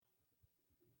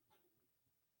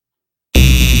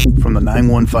From the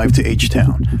 915 to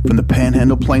H-Town, from the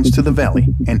Panhandle Plains to the Valley,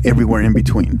 and everywhere in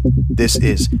between. This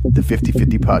is the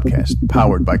 50/50 Podcast,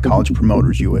 powered by College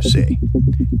Promoters USA.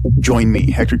 Join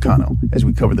me, Hector Cano, as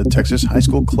we cover the Texas high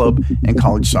school club and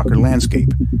college soccer landscape,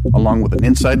 along with an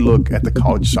inside look at the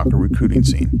college soccer recruiting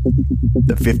scene.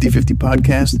 The 50/50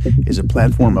 Podcast is a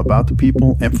platform about the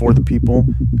people and for the people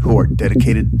who are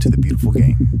dedicated to the beautiful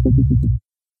game.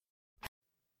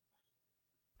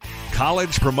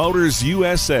 College Promoters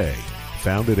USA,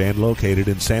 founded and located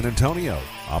in San Antonio,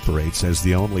 operates as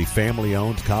the only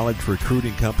family-owned college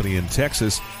recruiting company in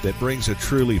Texas that brings a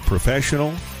truly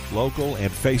professional, local,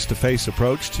 and face-to-face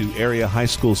approach to area high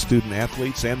school student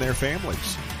athletes and their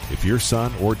families. If your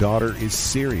son or daughter is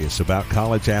serious about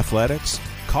college athletics,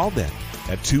 call them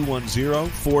at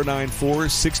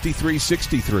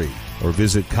 210-494-6363 or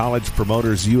visit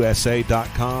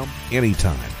collegepromotersusa.com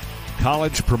anytime.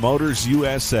 College Promoters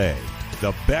USA,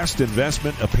 the best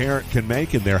investment a parent can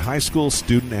make in their high school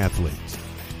student athletes.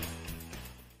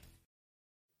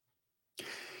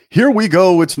 Here we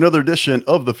go. It's another edition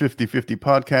of the 50/50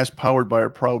 Podcast, powered by our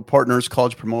proud partners,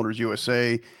 College Promoters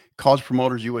USA. College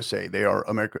Promoters USA, they are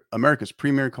America's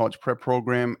premier college prep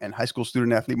program and high school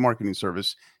student athlete marketing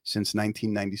service since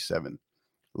 1997.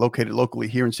 Located locally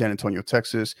here in San Antonio,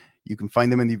 Texas, you can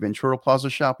find them in the Ventura Plaza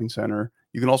Shopping Center.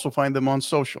 You can also find them on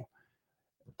social,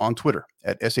 on Twitter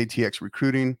at SATX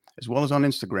Recruiting, as well as on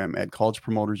Instagram at College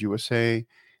Promoters USA.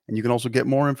 And you can also get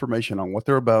more information on what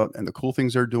they're about and the cool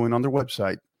things they're doing on their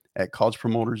website at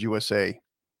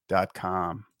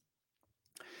collegepromotersusa.com.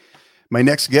 My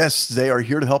next guests, they are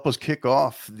here to help us kick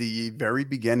off the very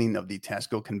beginning of the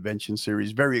TASCO Convention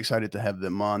Series. Very excited to have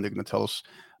them on. They're going to tell us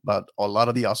about a lot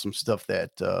of the awesome stuff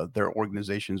that their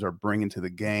organizations are bringing to the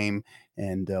game.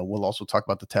 And we'll also talk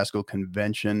about the TASCO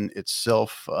Convention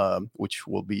itself, which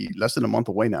will be less than a month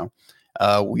away now.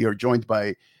 We are joined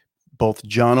by both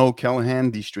Jono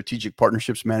Callaghan, the Strategic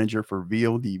Partnerships Manager for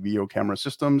VIO, the VIO Camera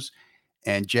Systems,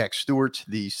 and Jack Stewart,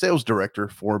 the Sales Director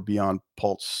for Beyond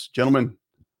Pulse. Gentlemen,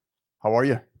 how are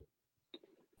you?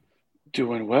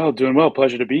 Doing well.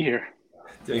 Pleasure to be here.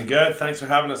 Doing good. Thanks for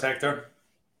having us, Hector.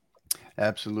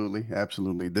 Absolutely.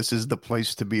 This is the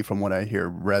place to be from what I hear,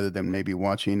 rather than maybe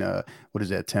watching,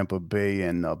 Tampa Bay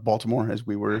and Baltimore, as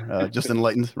we were just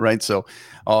enlightened, right? So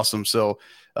awesome. So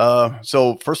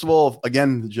first of all,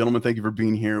 again, gentlemen, thank you for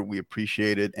being here. We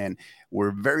appreciate it. And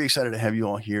we're very excited to have you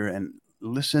all here and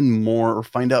listen more or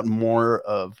find out more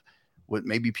of what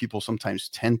maybe people sometimes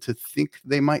tend to think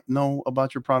they might know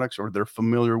about your products, or they're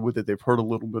familiar with it. They've heard a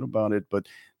little bit about it, but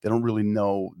they don't really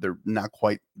know. They're not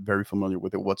quite very familiar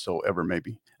with it whatsoever,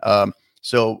 maybe.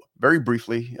 So very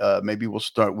briefly, maybe we'll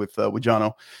start with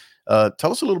Jono.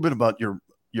 Tell us a little bit about your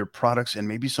products and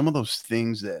maybe some of those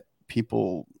things that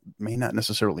people may not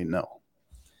necessarily know.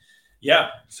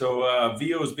 Yeah, so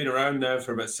VIO has been around now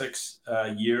for about 6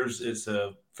 years. It's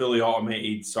a fully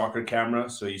automated soccer camera.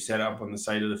 So you set it up on the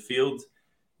side of the field,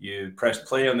 you press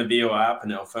play on the VIO app,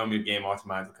 and it'll film your game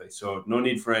automatically. So no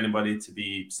need for anybody to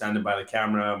be standing by the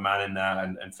camera, manning that,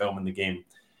 and filming the game.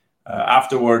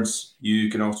 Afterwards, you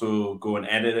can also go and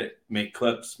edit it, make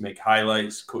clips, make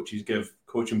highlights. Coaches give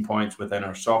coaching points within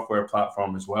our software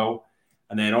platform as well.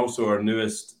 And then also our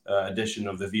newest edition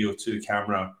of the VIO 2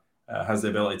 camera has the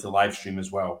ability to live stream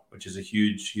as well, which is a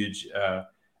huge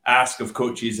ask of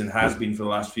coaches and has been for the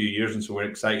last few years. And so we're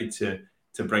excited to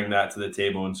bring that to the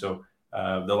table. And so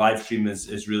the live stream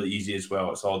is really easy as well.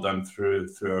 It's all done through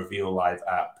our VIO Live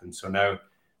app. And so now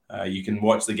you can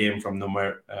watch the game from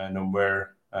where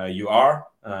you are,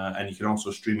 and you can also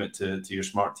stream it to your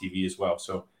smart TV as well.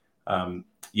 So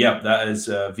that is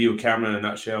VIO camera in a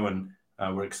nutshell. And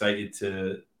we're excited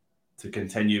to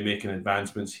continue making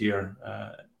advancements here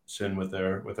soon with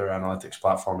our analytics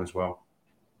platform as well.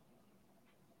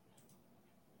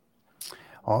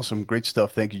 Awesome. Great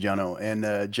stuff. Thank you, Jono.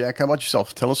 And Jack, how about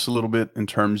yourself? Tell us a little bit in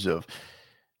terms of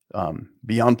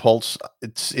Beyond Pulse.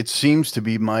 It seems to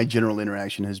be my general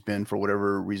interaction has been, for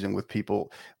whatever reason, with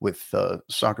people, with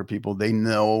soccer people, they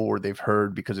know or they've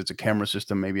heard, because it's a camera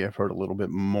system. Maybe I've heard a little bit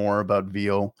more about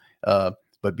VIO,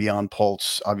 but Beyond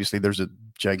Pulse, obviously there's a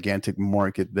gigantic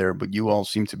market there, but you all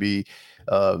seem to be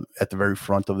at the very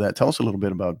front of that. Tell us a little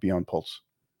bit about Beyond Pulse.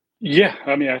 Yeah,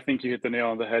 I mean, I think you hit the nail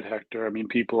on the head, Hector. I mean,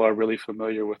 people are really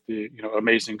familiar with the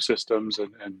amazing systems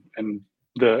and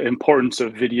the importance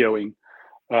of videoing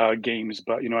games.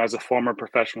 But as a former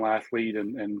professional athlete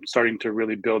and starting to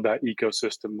really build that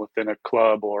ecosystem within a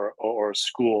club or a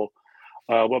school,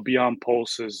 what Beyond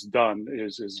Pulse has done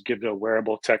is give a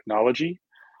wearable technology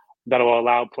that will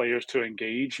allow players to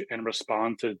engage and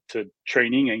respond to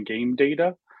training and game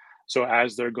data. So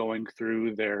as they're going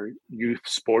through their youth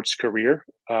sports career,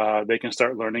 they can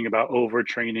start learning about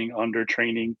overtraining,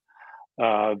 undertraining,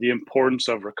 the importance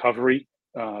of recovery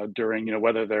during,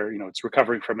 whether they're, it's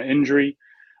recovering from an injury,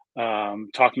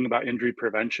 talking about injury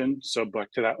prevention. So back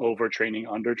to that overtraining,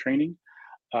 undertraining,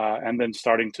 and then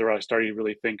starting to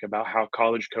really think about how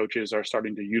college coaches are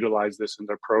starting to utilize this in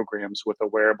their programs with a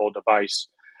wearable device.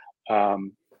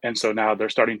 And so now they're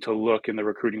starting to look in the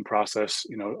recruiting process,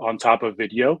 on top of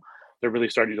video, they're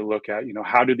really starting to look at,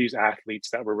 how do these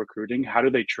athletes that we're recruiting, how do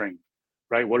they train,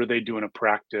 right? What do they do in a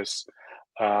practice?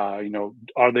 Are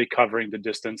they covering the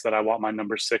distance that I want my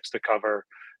number 6 to cover?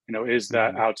 Is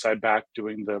that outside back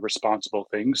doing the responsible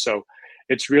thing? So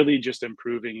it's really just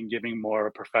improving and giving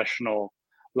more professional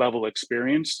level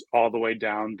experience all the way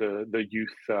down the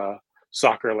youth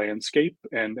soccer landscape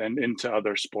and into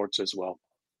other sports as well.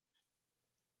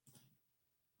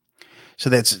 So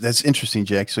that's interesting,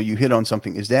 Jack. So you hit on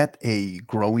something. Is that a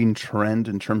growing trend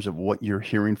in terms of what you're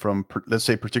hearing from, let's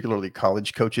say, particularly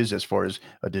college coaches, as far as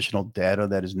additional data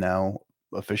that is now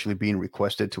officially being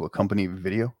requested to accompany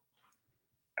video?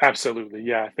 Absolutely.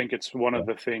 Yeah. I think it's one of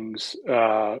the things,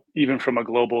 even from a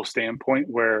global standpoint,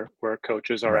 where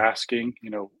coaches are Right. asking,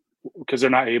 because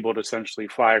they're not able to essentially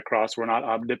fly across. We're not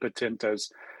omnipotent as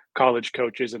college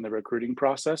coaches in the recruiting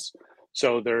process.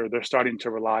 So they're starting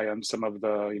to rely on some of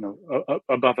the,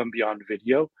 above and beyond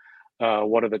video.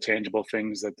 What are the tangible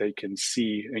things that they can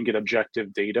see and get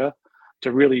objective data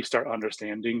to really start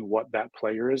understanding what that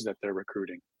player is that they're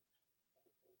recruiting?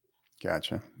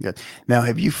 Gotcha. Yeah. Now,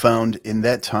 have you found,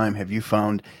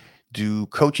 do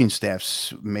coaching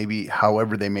staffs, maybe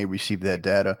however they may receive that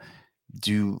data,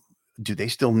 do do they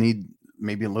still need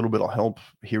maybe a little bit of help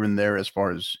here and there as far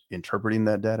as interpreting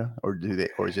that data, or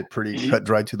is it pretty cut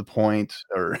dry to the point,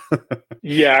 or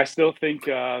Yeah, I still think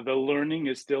the learning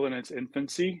is still in its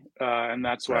infancy, and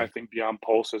that's why I right? think Beyond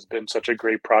Pulse has been such a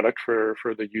great product for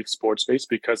the youth sports space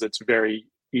because it's very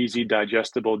easy,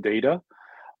 digestible data.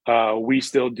 We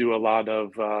still do a lot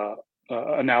of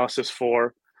analysis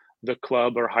for the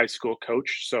club or high school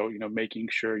coach, so making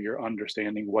sure you're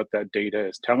understanding what that data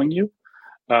is telling you,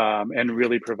 and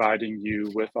really providing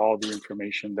you with all the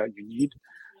information that you need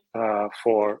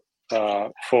for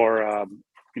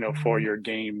for your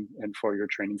game and for your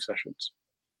training sessions.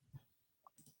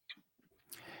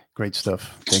 Great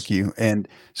stuff. Thank you. And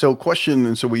so, question.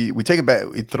 And so we take it back.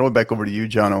 We throw it back over to you,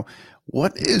 Jono.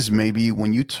 What is, maybe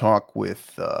when you talk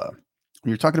with when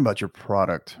you're talking about your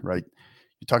product, right?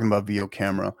 You're talking about VO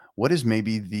camera. What is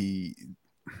maybe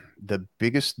the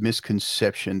biggest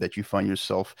misconception that you find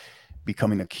yourself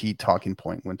becoming a key talking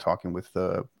point when talking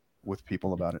with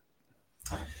people about it?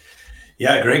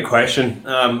 Yeah, great question.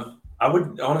 I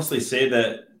would honestly say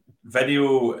that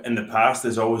video in the past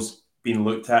has always been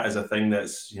looked at as a thing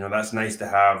that's nice to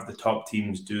have. The top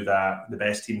teams do that, the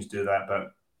best teams do that,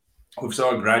 but we've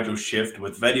saw a gradual shift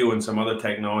with video and some other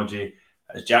technology,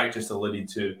 as Jack just alluded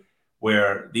to,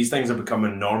 where these things are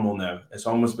becoming normal now. It's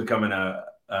almost becoming a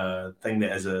thing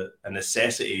that is a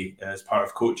necessity as part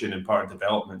of coaching and part of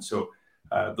development. So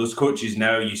those coaches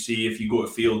now, you see, if you go to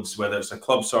fields, whether it's a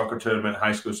club soccer tournament,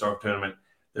 high school soccer tournament,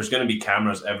 there's going to be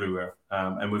cameras everywhere.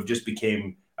 And we've just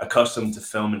became accustomed to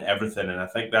filming everything. And I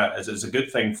think that is a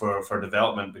good thing for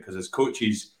development, because as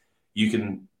coaches, you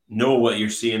can know what you're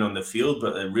seeing on the field,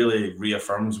 but it really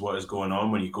reaffirms what is going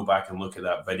on when you go back and look at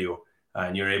that video,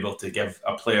 and you're able to give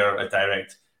a player a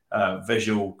direct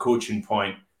visual coaching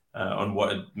point on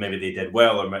what maybe they did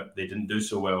well or they didn't do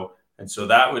so well. And so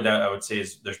that I would say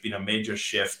is there's been a major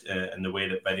shift in the way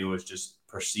that video is just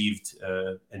perceived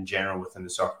in general within the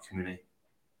soccer community.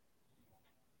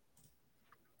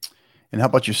 And how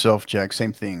about yourself, Jack?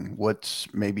 Same thing. What's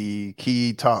maybe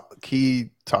key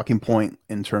talking point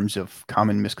in terms of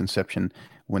common misconception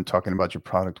when talking about your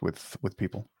product with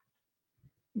people?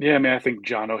 Yeah, I mean, I think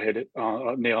Jono hit it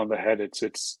nail on the head. It's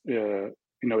is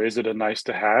it a nice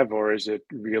to have, or is it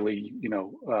really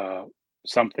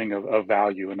something of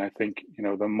value? And I think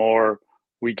the more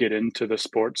we get into the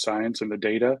sports science and the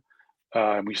data,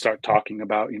 and we start talking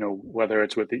about whether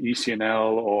it's with the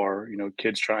ECNL or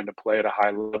kids trying to play at a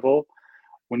high level,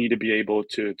 we need to be able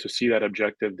to see that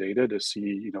objective data to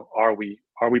see are we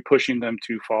pushing them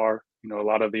too far. A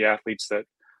lot of the athletes that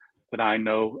I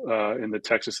know in the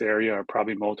Texas area are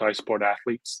probably multi-sport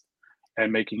athletes,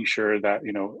 and making sure that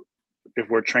if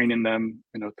we're training them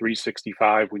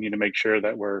 365, we need to make sure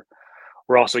that we're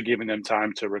also giving them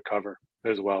time to recover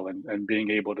as well, and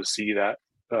being able to see that,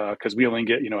 because we only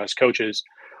get as coaches,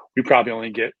 we probably only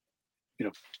get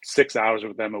 6 hours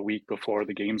with them a week before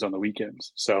the games on the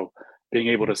weekends. So being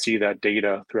able to see that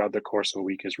data throughout the course of a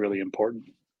week is really important.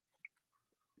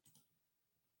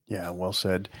 Yeah, well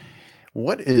said.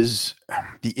 What is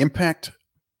the impact?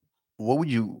 What would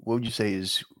you say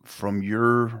is from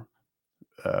your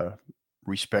uh,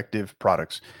 respective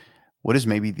products? What is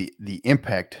maybe the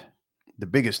impact, the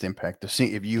biggest impact?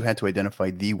 If you had to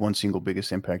identify the one single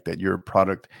biggest impact that your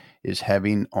product is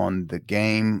having on the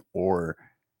game, or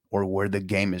where the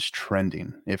game is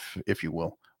trending, if you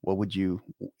will, what would you?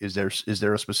 Is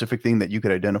there a specific thing that you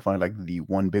could identify, like the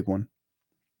one big one?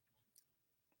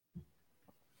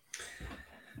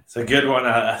 It's a good one.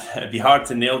 It'd be hard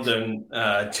to nail down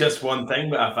just one thing,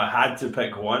 but if I had to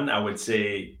pick one, I would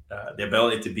say the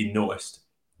ability to be noticed.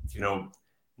 You know,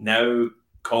 now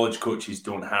college coaches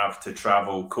don't have to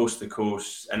travel coast to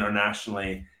coast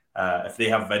internationally if they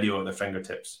have video at their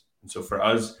fingertips. And so for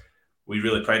us, we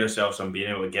really pride ourselves on being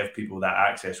able to give people that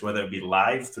access, whether it be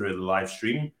live through the live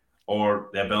stream or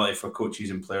the ability for coaches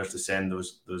and players to send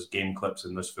those game clips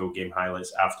and those full game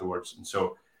highlights afterwards. And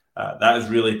so that is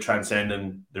really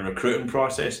transcending the recruiting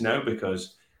process now,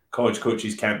 because college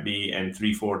coaches can't be in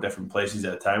 3-4 different places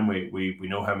at a time. We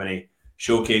know how many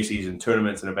showcases and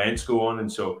tournaments and events go on,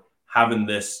 and so having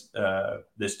this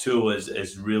tool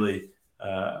is really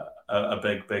a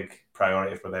big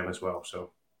priority for them as well.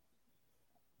 So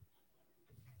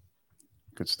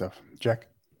Good stuff, Jack.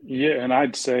 Yeah, and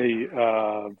I'd say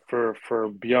for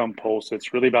Beyond Pulse,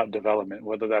 it's really about development,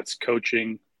 whether that's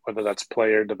coaching, whether that's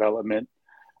player development,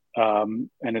 and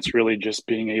it's really just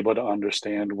being able to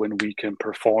understand when we can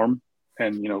perform.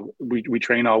 And we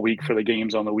train all week for the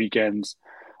games on the weekends,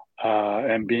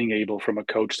 and being able from a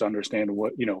coach to understand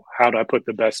how do I put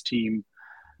the best team,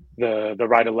 the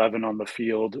right 11 on the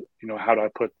field. How do I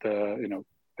put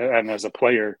and as a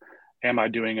player, am I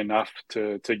doing enough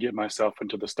to get myself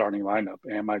into the starting lineup?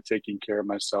 Am I taking care of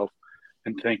myself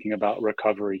and thinking about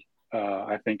recovery?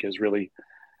 I think is really,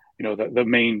 the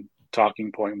main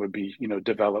talking point would be,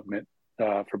 development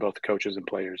for both coaches and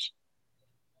players.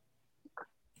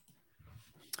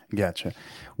 Gotcha.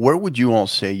 Where would you all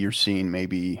say you're seeing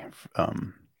maybe?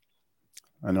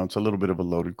 I know it's a little bit of a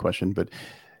loaded question, but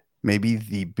maybe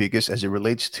the biggest, as it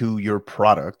relates to your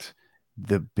product,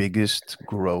 the biggest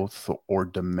growth or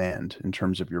demand in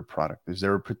terms of your product? Is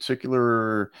there a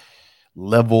particular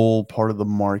level, part of the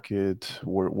market?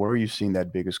 Where are you seeing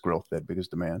that biggest growth, that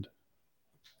biggest demand?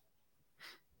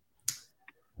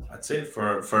 I'd say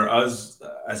for us,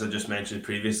 as I just mentioned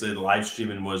previously, the live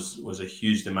streaming was a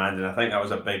huge demand, and I think that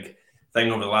was a big thing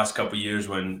over the last couple of years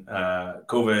when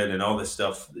COVID and all this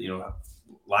stuff.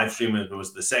 Live streaming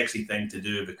was the sexy thing to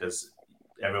do because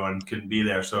everyone couldn't be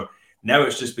there. So now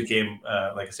it's just became,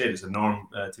 like I said, it's a norm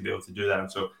to be able to do that.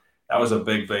 And so that was a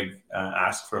big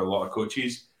ask for a lot of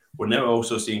coaches. We're now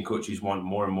also seeing coaches want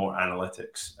more and more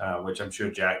analytics, which I'm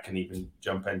sure Jack can even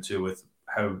jump into with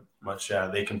how much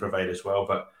they can provide as well.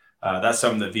 But that's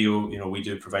something that VO, we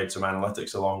do provide some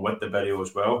analytics along with the video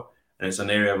as well. And it's an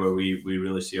area where we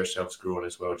really see ourselves growing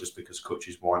as well, just because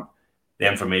coaches want the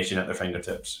information at their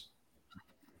fingertips.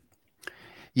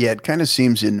 Yeah, it kind of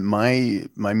seems in my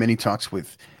many talks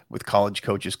with college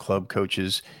coaches, club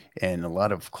coaches, and a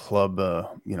lot of club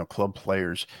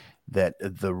players, that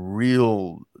the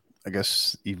real, I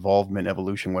guess,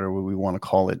 evolution, whatever we want to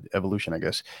call it, evolution, I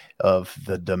guess, of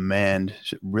the demand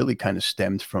really kind of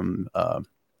stemmed from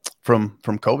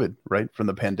COVID, right? From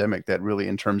the pandemic, that really,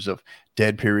 in terms of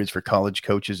dead periods for college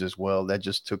coaches as well, that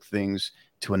just took things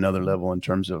to another level in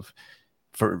terms of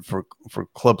for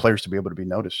club players to be able to be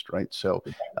noticed, right? So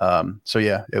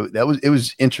yeah, it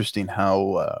was interesting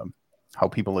how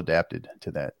people adapted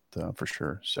to that, for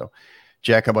sure. So,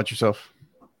 Jack, how about yourself?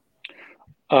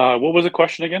 What was the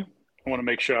question again? I want to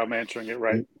make sure I'm answering it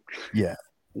right. Yeah.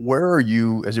 Where are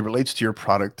you as it relates to your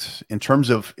product in terms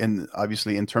of, and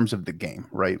obviously in terms of the game,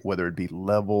 right? Whether it be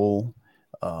level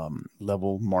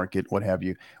market, what have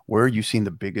you, where are you seeing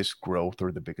the biggest growth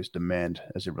or the biggest demand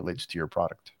as it relates to your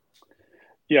product?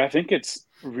 Yeah, I think it's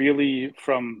really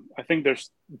I think there's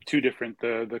two different,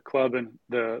 the club and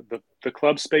the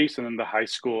club space, and then the high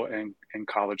school and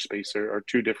college space are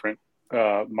two different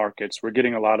markets. We're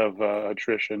getting a lot of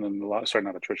attrition and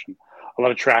not attrition, a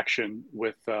lot of traction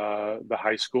with the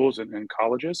high schools and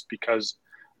colleges, because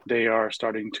they are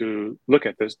starting to look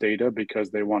at this data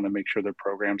because they want to make sure their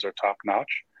programs are top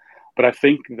notch. But I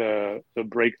think the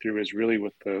breakthrough is really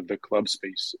with the club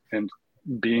space and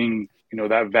being,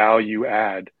 that value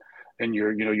add. And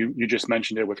you just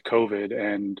mentioned it with COVID,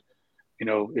 and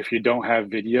if you don't have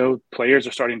video, players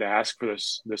are starting to ask for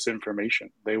this information.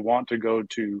 They want to go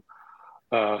to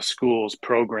schools,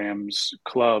 programs,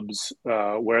 clubs,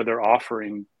 where they're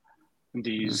offering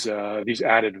these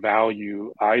added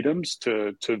value items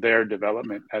to their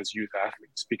development as youth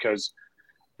athletes, because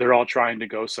they're all trying to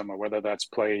go somewhere, whether that's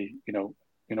play,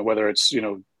 whether it's,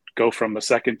 go from a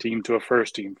second team to a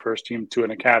first team to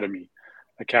an academy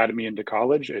into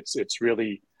college. It's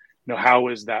really, how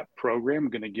is that program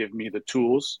going to give me the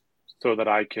tools so that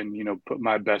I can, put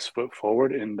my best foot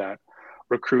forward in that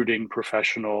recruiting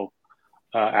professional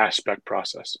aspect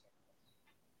process.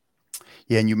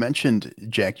 Yeah, and you mentioned,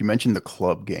 Jack, the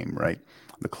club game, right?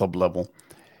 The club level,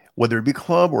 whether it be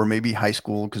club or maybe high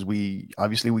school, because we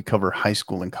cover high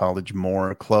school and college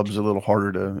more. Club's a little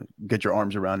harder to get your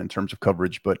arms around in terms of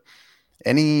coverage. But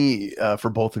any for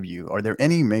both of you, are there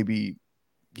any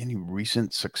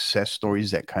recent success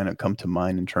stories that kind of come to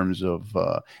mind in terms of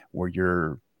where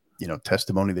your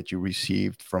testimony that you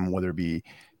received from, whether it be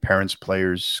parents,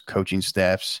 players, coaching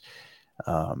staffs,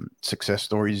 success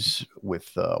stories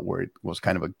with where it was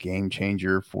kind of a game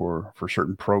changer for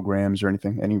certain programs or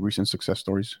anything? Any recent success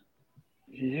stories?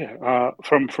 Yeah,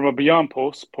 from a Beyond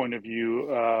Pulse point of view,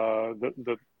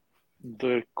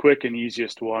 the quick and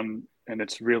easiest one, and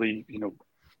it's really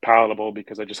palatable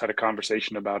because I just had a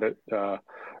conversation about it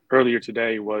earlier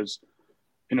today, was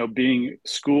being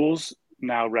schools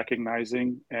now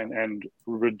recognizing and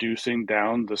reducing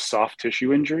down the soft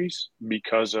tissue injuries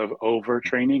because of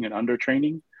overtraining and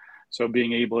undertraining. So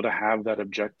being able to have that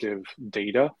objective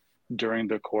data during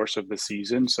the course of the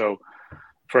season. So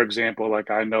for example, like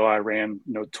I know I ran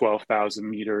 12,000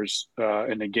 meters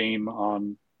in a game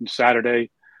on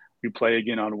Saturday. We play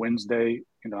again on Wednesday.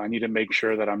 I need to make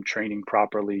sure that I'm training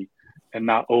properly and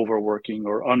not overworking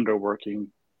or underworking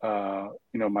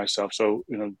myself. So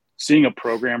seeing a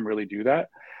program really do that,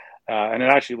 and it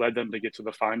actually led them to get to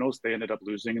the finals. They ended up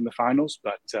losing in the finals,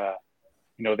 but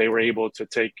they were able to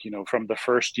take from the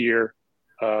first year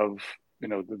of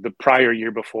the prior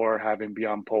year before having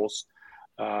Beyond Pulse.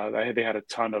 They had a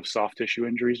ton of soft tissue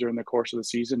injuries during the course of the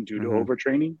season due to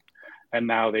overtraining. And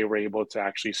now they were able to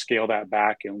actually scale that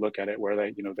back and look at it where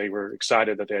they were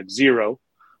excited that they had zero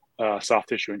soft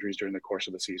tissue injuries during the course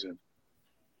of the season.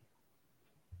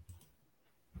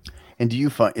 And do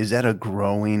you find, is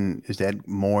that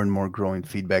more and more growing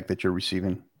feedback that you're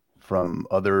receiving from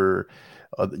other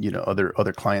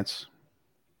clients?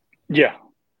 Yeah,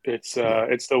 it's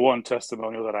the one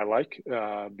testimonial that I like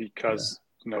because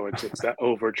it's that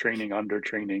overtraining,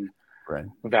 undertraining right.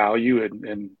 value,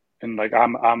 and like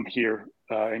I'm here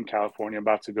in California,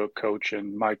 about to go coach,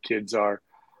 and my kids are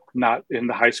not in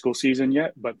the high school season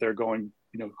yet, but they're going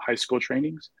high school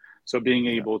trainings. So being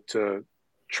able to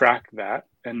track that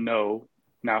and know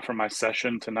now for my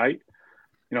session tonight,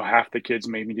 half the kids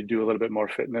may need to do a little bit more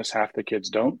fitness, half the kids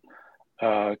don't.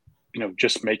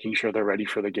 Just making sure they're ready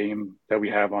for the game that we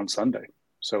have on Sunday.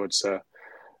 So it's the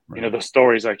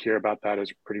stories I hear about that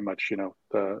is pretty much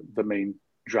the main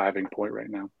driving point right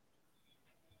now.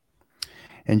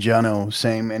 And Jono,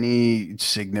 same. Any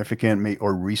significant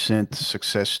or recent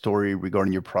success story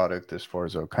regarding your product, as far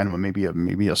as a kind of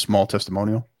maybe a small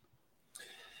testimonial?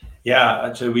 Yeah,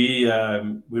 actually,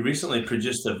 we recently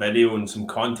produced a video and some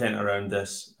content around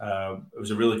this. It was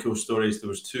a really cool story. There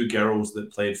was two girls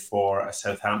that played for a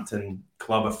Southampton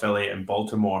club affiliate in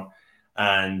Baltimore,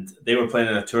 and they were playing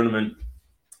in a tournament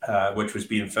which was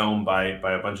being filmed by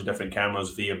a bunch of different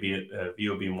cameras, Vio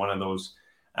being one of those.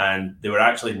 And they were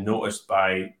actually noticed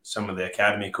by some of the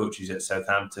academy coaches at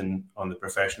Southampton on the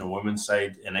professional women's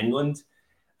side in England.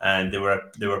 And they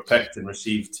were picked and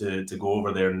received to go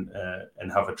over there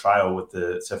and have a trial with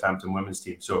the Southampton women's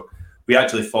team. So we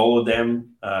actually followed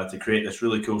them to create this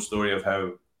really cool story of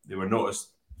how they were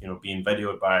noticed, being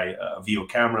videoed by a VO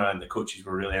camera, and the coaches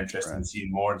were really interested in seeing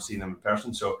more and seeing them in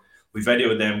person. So we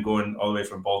videoed them going all the way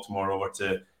from Baltimore over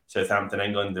to Southampton,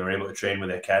 England. They were able to train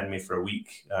with the academy for a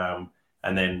week,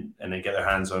 and then get their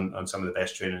hands on some of the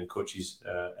best training coaches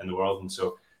in the world. And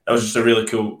so that was just a really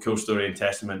cool story and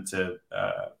testament to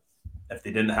if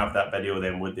they didn't have that video,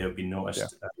 then would they have been noticed?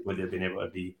 Yeah. Would they have been able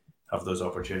to have those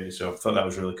opportunities? So I thought that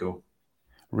was really cool.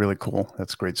 Really cool.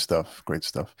 That's great stuff. Great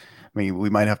stuff. I mean, we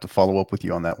might have to follow up with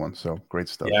you on that one. So great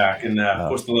stuff. Yeah, I can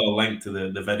post a little link to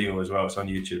the video as well. It's on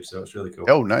YouTube, so it's really cool.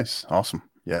 Oh, nice. Awesome.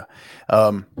 Yeah.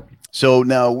 So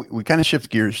now we kind of shift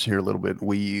gears here a little bit.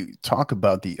 We talk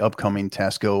about the upcoming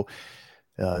TASCO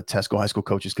High School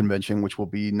Coaches Convention, which will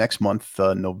be next month,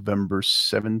 November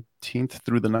 17th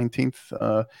through the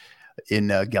 19th in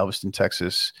Galveston,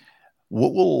 Texas.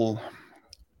 What will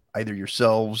either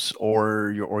yourselves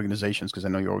or your organizations, because I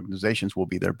know your organizations will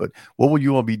be there, but what will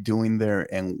you all be doing there,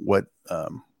 and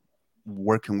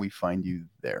where can we find you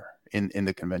there in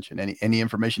the convention? Any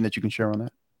information that you can share on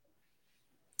that?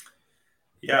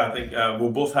 Yeah, I think we'll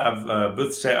both have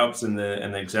booth setups in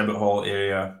the exhibit hall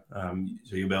area,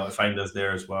 so you'll be able to find us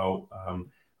there as well.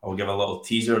 I'll give a little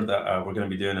teaser that we're going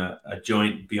to be doing a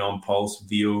joint Beyond Pulse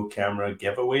VO camera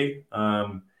giveaway.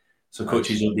 So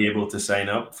coaches will be able to sign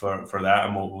up for that,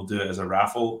 and we'll do it as a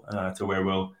raffle to where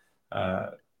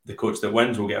the coach that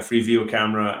wins will get a free VO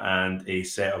camera and a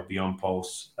set of Beyond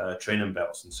Pulse training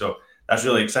belts. And so that's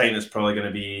really exciting. It's probably going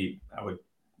to be, I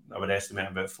would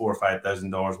estimate, about $4,000 or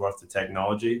 $5,000 worth of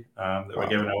technology that we're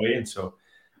giving away. And so,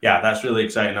 yeah, that's really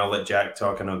exciting. I'll let Jack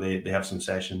talk. I know they have some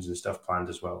sessions and stuff planned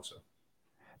as well. So.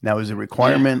 Now, is the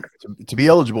requirement to be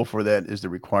eligible for that? Is the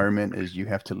requirement is you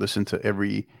have to listen to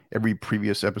every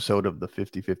previous episode of the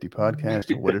 50/50 podcast?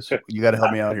 Or what is you got to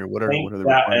help me out here? What are the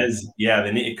requirements?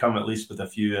 They need to come at least with a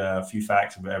few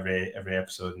facts about every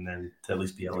episode, and then to at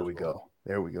least be eligible.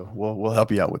 There we go. We'll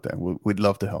help you out with that. We'd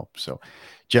love to help. So,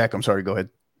 Jack, I'm sorry. Go ahead.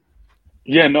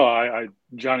 Yeah, no,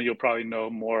 Johnny, you'll probably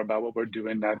know more about what we're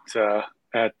doing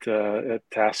at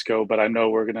TASCO, but I know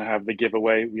we're going to have the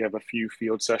giveaway. We have a few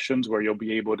field sessions where you'll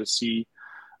be able to see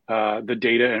the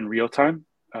data in real time,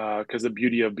 because the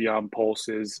beauty of Beyond Pulse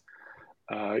is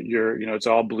it's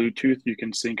all Bluetooth. You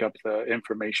can sync up the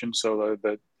information, so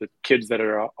the kids that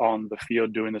are on the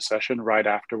field doing the session right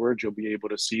afterwards, you'll be able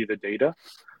to see the data.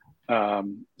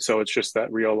 So it's just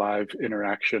that real live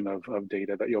interaction of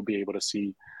data that you'll be able to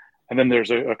see. And then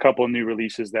there's a couple of new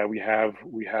releases that we have.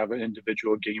 We have an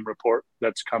individual game report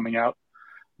that's coming out.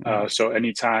 So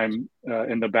anytime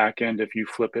in the back end, if you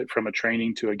flip it from a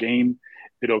training to a game,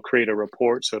 it'll create a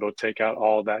report. So it'll take out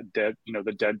all that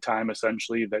the dead time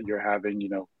essentially that you're having,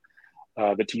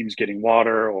 the team's getting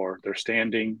water or they're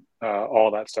standing,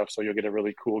 all that stuff. So you'll get a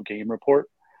really cool game report.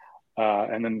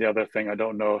 And then the other thing, I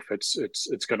don't know if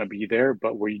it's going to be there,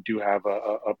 but we do have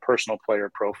a personal player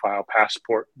profile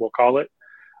passport, we'll call it.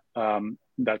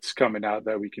 That's coming out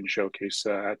that we can showcase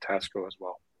at TASCO as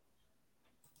well.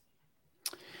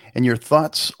 And your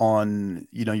thoughts on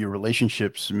your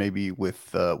relationships maybe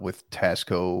with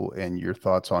TASCO, and your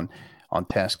thoughts on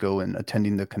TASCO and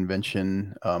attending the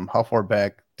convention. How far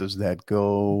back does that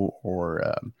go, or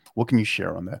what can you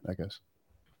share on that, I guess?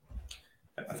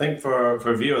 I think for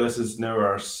VO, this is now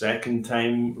our second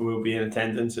time we'll be in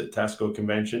attendance at TASCO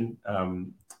Convention.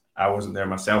 I wasn't there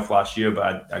myself last year,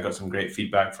 but I got some great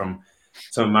feedback from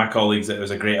some of my colleagues that it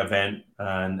was a great event,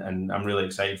 and I'm really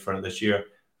excited for it this year.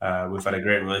 We've had a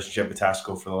great relationship with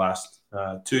TASCO for the last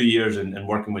 2 years, and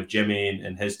working with Jimmy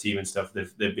and his team and stuff.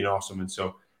 They've been awesome, and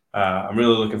so I'm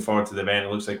really looking forward to the event. It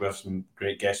looks like we have some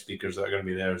great guest speakers that are going to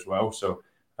be there as well, so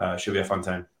it should be a fun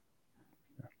time.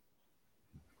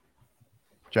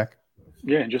 Jack?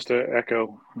 Yeah, and just to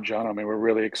echo John, I mean, we're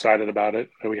really excited about it.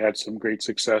 We had some great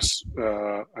success,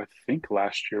 I think,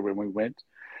 last year when we went.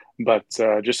 But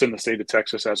just in the state of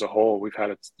Texas as a whole, we've had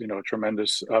a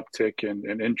tremendous uptick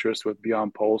in interest with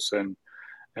Beyond Pulse, and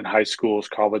high schools,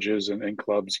 colleges, and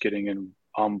clubs coming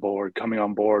on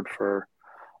board for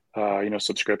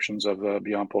subscriptions of the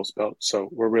Beyond Pulse belt. So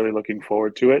we're really looking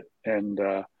forward to it. And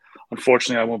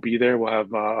unfortunately, I won't be there. We'll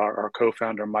have our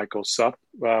co-founder Michael Supp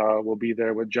will be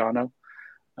there with Jono.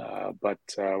 But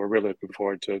we're really looking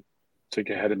forward to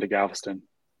head into Galveston.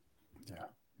 Yeah,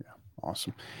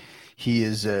 awesome. He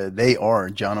is. They are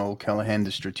Jono Callaghan,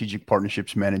 the Strategic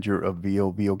Partnerships Manager of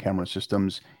VO Camera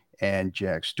Systems, and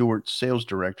Jack Stewart, Sales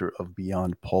Director of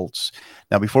Beyond Pulse.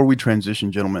 Now, before we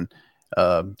transition, gentlemen,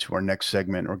 to our next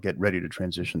segment, or get ready to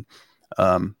transition,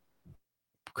 kind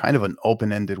of an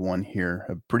open-ended one here,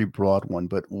 a pretty broad one,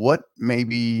 but what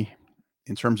maybe,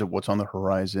 in terms of what's on the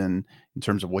horizon, in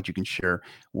terms of what you can share,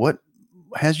 what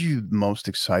has you most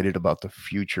excited about the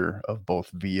future of both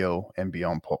VO and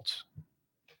Beyond Pulse?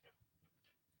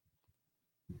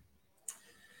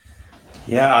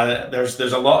 Yeah, there's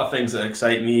a lot of things that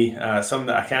excite me. Some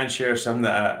that I can share, some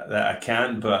that I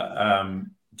can't. But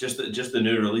just the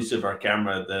new release of our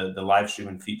camera, the live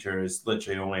streaming feature is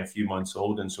literally only a few months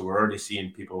old, and so we're already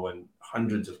seeing people in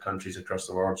hundreds of countries across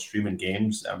the world streaming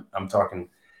games. I'm talking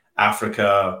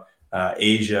Africa,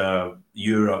 Asia,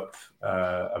 Europe,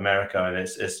 America, and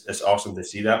it's awesome to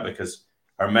see that, because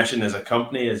our mission as a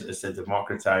company is to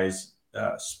democratize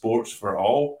sports for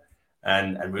all.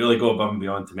 And really go above and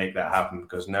beyond to make that happen,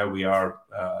 because now we are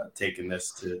taking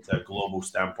this to a global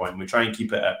standpoint. And we try and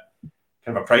keep it at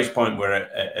kind of a price point where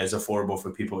it is affordable for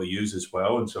people to use as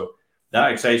well. And so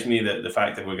that excites me, that the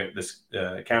fact that we get this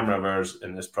camera of ours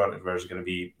and this product of ours is going to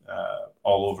be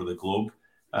all over the globe.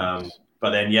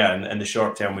 But then, in the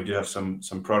short term, we do have some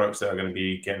products that are going to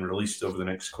be getting released over the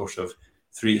next course of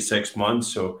 3 to 6 months.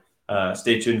 So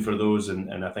stay tuned for those.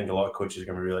 And I think a lot of coaches are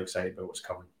going to be really excited about what's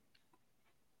coming.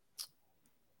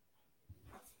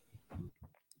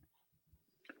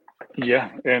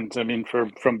 Yeah, and I mean,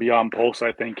 from Beyond Pulse,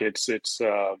 I think it's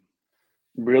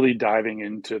really diving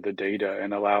into the data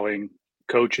and allowing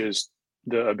coaches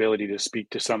the ability to speak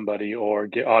to somebody or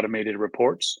get automated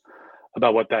reports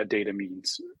about what that data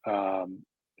means.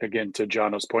 Again, to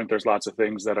Jono's point, there's lots of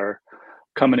things that are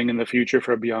coming in the future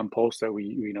for Beyond Pulse that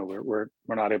we're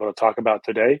not able to talk about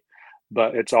today,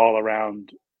 but it's all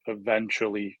around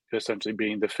eventually essentially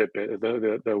being the Fitbit,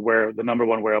 the number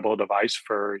one wearable device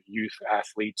for youth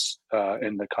athletes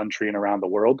in the country and around the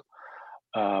world.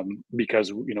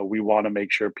 Because we want to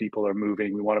make sure people are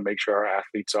moving, we want to make sure our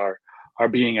athletes are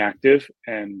being active,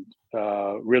 and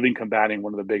really combating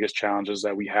one of the biggest challenges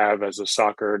that we have as a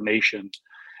soccer nation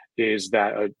is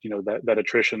that that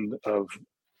attrition of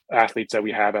athletes that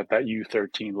we have at that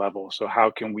U13 level. So how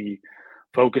can we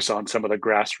focus on some of the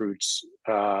grassroots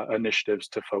initiatives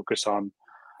to focus on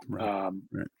Right.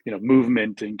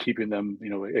 movement and keeping them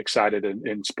excited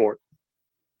in sport.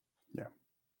 Yeah,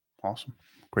 awesome,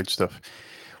 great stuff.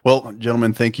 Well,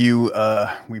 gentlemen, thank you.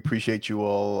 We appreciate you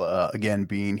all again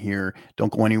being here.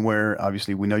 Don't go anywhere.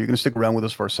 Obviously, we know you're going to stick around with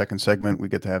us for our second segment. We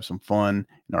get to have some fun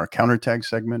in our counter tag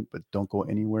segment, but don't go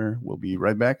anywhere. We'll be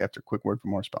right back after a quick word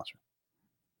from our sponsor.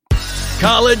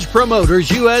 College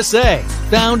Promoters USA,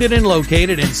 founded and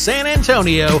located in San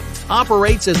Antonio,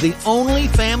 operates as the only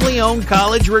family-owned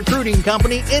college recruiting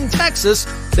company in Texas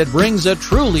that brings a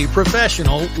truly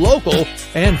professional, local,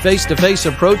 and face-to-face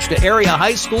approach to area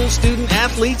high school student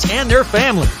athletes and their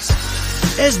families.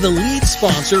 As the lead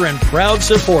sponsor and proud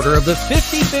supporter of the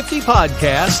 50/50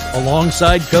 podcast,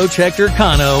 alongside Coach Hector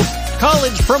Cano,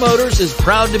 College Promoters is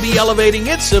proud to be elevating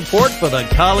its support for the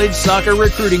college soccer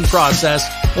recruiting process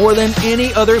more than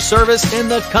any other service in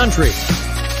the country.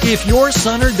 If your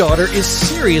son or daughter is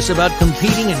serious about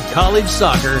competing in college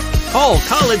soccer, call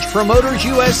College Promoters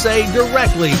USA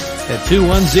directly at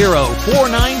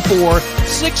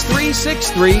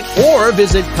 210-494-6363 or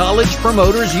visit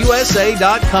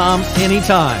collegepromotersusa.com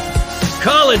anytime.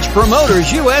 College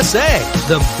Promoters USA,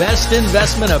 the best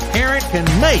investment a parent can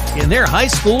make in their high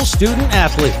school student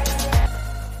athlete.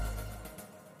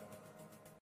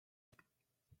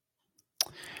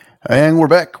 And we're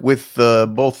back with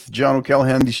both Jono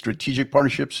Callaghan, the Strategic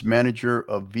Partnerships Manager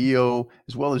of VO,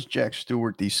 as well as Jack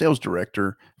Stewart, the Sales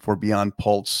Director for Beyond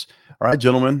Pulse. All right,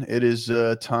 gentlemen, it is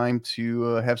time to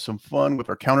have some fun with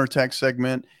our counterattack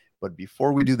segment. But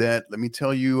before we do that, let me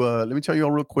tell you all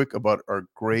real quick about our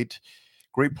great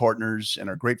partners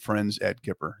and our great friends at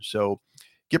Gipper. So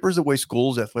Gipper is the way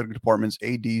schools, athletic departments,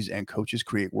 ADs, and coaches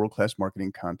create world-class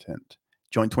marketing content.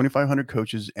 Join 2,500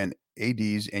 coaches and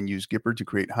ADs and use Gipper to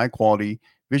create high-quality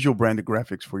visual branded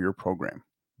graphics for your program.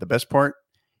 The best part?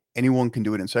 Anyone can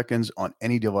do it in seconds on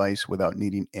any device without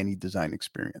needing any design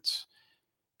experience.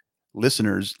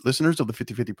 Listeners of the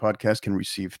 50/50 podcast can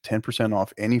receive 10%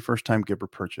 off any first-time Gipper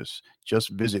purchase. Just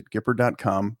visit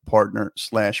Gipper.com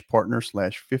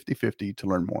partner/5050 to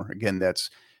learn more. Again, that's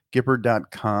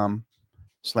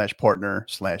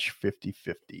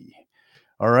Gipper.com/partner/5050.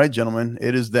 All right, gentlemen,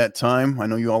 it is that time. I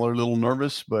know you all are a little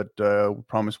nervous, but we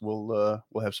promise we'll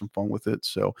have some fun with it.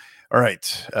 So, all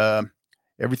right,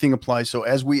 everything applies. So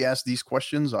as we ask these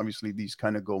questions, obviously these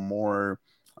kind of go more.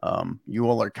 You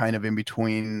all are kind of in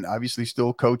between, obviously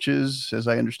still coaches, as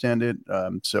I understand it.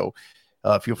 So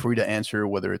feel free to answer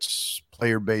whether it's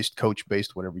player-based,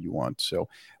 coach-based, whatever you want. So,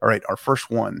 all right, our first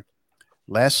one.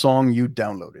 Last song you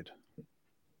downloaded.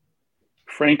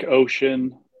 Frank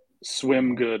Ocean,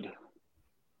 Swim Good.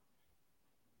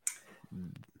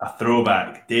 A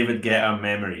throwback. David Guetta,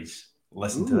 Memories.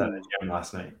 Listened to that in the gym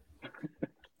last night.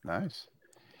 Nice.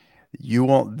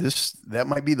 That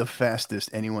might be the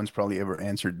fastest anyone's probably ever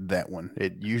answered that one.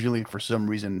 It usually, for some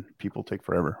reason, people take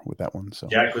forever with that one. So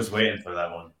Jack was waiting for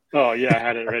that one. Oh yeah, I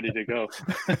had it ready to go.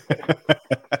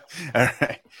 All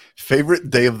right. Favorite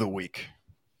day of the week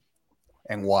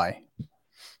and why?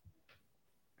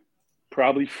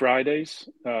 Probably Fridays,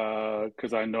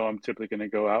 because I know I'm typically going to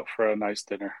go out for a nice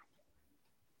dinner.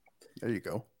 There you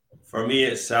go. For me,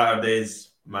 it's Saturdays.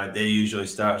 My day usually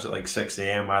starts at like 6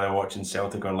 a.m. either watching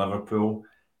Celtic or Liverpool,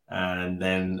 and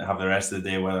then have the rest of the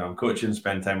day whether I'm coaching,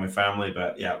 spend time with family.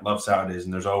 But yeah, love Saturdays,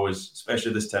 and there's always,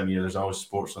 especially this time of year, there's always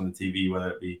sports on the TV,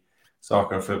 whether it be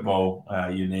soccer, football,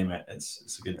 you name it.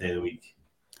 It's a good day of the week.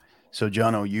 So,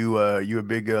 Jono, you a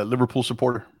big Liverpool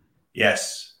supporter?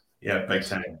 Yes. Yeah, big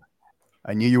time.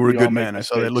 I knew you were a good man. I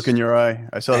saw that look in your eye.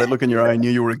 I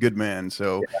knew you were a good man.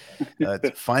 So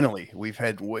finally, we've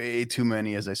had way too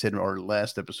many, as I said in our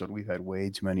last episode, we've had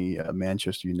way too many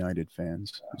Manchester United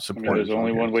fans. There's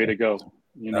only one way to go.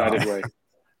 United way.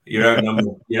 You're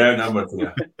outnumbered. Yeah.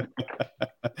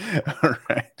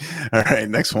 All right.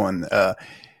 Next one.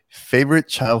 Favorite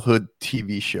childhood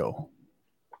TV show?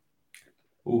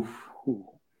 Oof.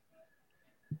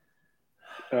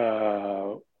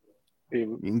 You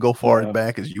can go far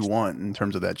back as you want in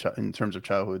terms of in terms of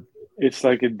childhood. It's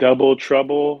like a Double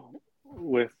Trouble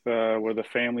with where the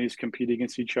families compete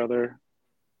against each other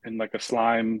in like a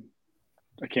slime.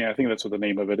 I think that's what the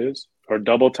name of it is. Or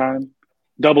Double Time.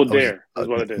 Double Dare is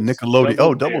what it is.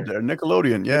 Nickelodeon. Double Dare.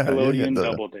 Nickelodeon. Yeah. Nickelodeon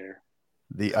Double Dare.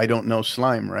 The I Don't Know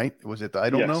Slime, right? Was it the I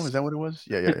Don't Know? Is that what it was?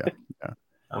 Yeah.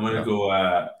 I'm gonna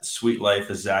go Sweet Life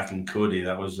of Zach and Cody.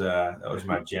 That was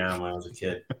my jam when I was a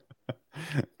kid.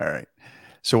 All right.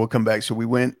 So we'll come back. So we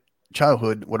went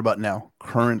childhood. What about now?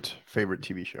 Current favorite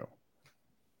TV show?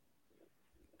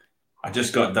 I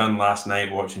just got done last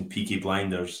night watching Peaky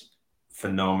Blinders.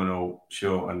 Phenomenal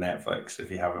show on Netflix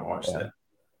if you haven't watched it.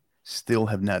 Still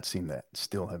have not seen that.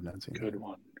 Good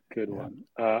one.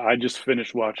 I just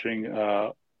finished watching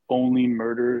Only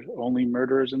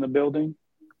Murders in the Building.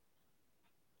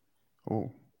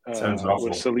 Oh, sounds awful.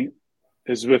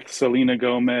 With Selena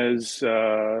Gomez,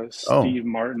 Steve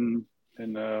Martin,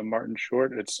 and Martin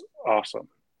Short. It's awesome.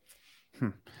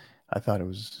 I thought it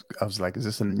was. I was like, is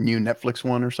this a new Netflix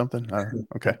one or something?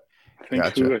 Okay. I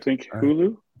think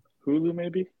Hulu. Hulu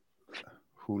maybe.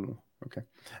 Hulu. Okay.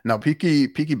 Now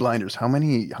Peaky Blinders. How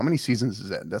many seasons is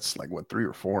that? That's like what, 3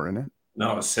 or 4, isn't it?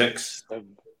 No, it's 6.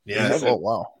 7. Yeah. Oh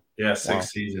wow. Yeah, 6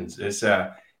 seasons. It's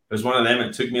it was one of them.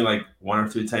 It took me like 1 or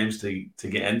 2 times to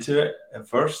get into it at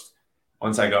first.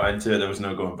 Once I got into it, there was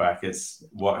no going back. It's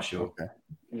what a show. Okay.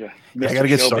 Yeah. I got to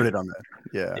get started on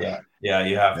that. Yeah,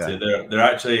 you have to. They're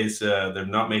actually they're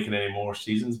not making any more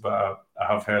seasons, but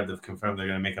I have heard they've confirmed they're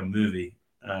going to make a movie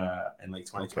in like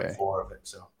 2024 of it.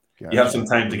 So you have some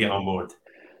time to get on board.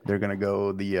 They're going to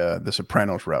go the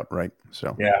Sopranos route, right?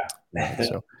 So yeah.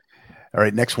 So all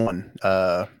right, next one.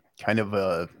 Kind of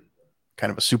a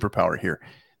superpower here.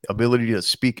 The ability to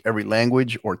speak every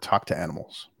language or talk to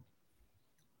animals.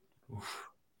 Oof.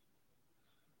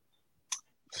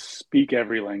 Speak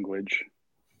every language.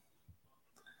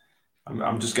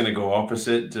 I'm just going to go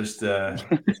opposite, just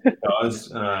because.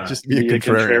 Just be a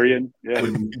contrarian. Yeah.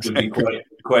 Would be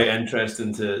quite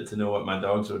interesting to know what my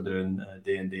dogs are doing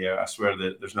day in, day out. I swear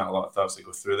that there's not a lot of thoughts that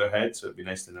go through their head, so it'd be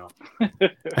nice to know.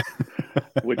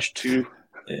 Which two?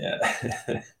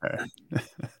 Yeah.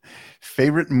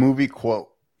 Favorite movie quote,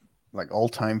 like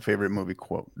all-time favorite movie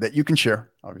quote that you can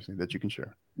share, obviously, that you can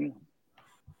share. Yeah.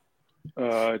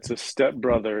 It's a Step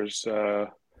Brothers.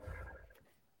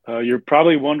 You're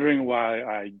probably wondering why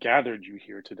I gathered you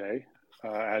here today,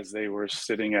 as they were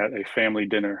sitting at a family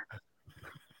dinner.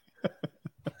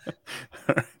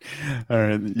 All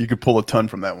right, you could pull a ton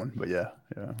from that one, but yeah.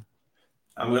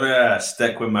 I'm gonna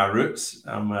stick with my roots.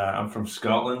 I'm from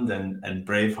Scotland, and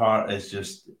Braveheart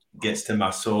gets to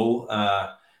my soul.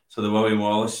 So the William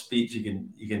Wallace speech,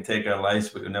 you can take our lives,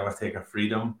 but you'll never take our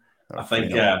freedom. I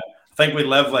think we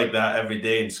live like that every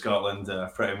day in Scotland,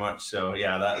 pretty much. So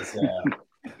yeah,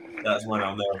 that's one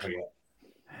I'll never forget.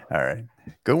 All right,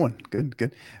 good one,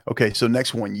 good. Okay, so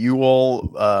next one, you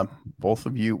all, both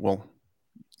of you, well,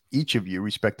 each of you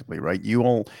respectively, right? You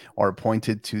all are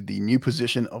appointed to the new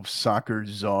position of soccer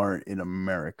czar in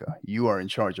America. You are in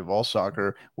charge of all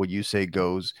soccer. What you say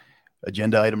goes.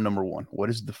 Agenda item number 1. What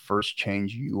is the first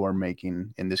change you are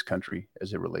making in this country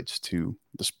as it relates to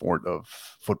the sport of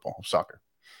football, soccer?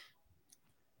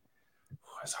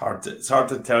 It's hard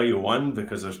to tell you one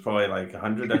because there's probably like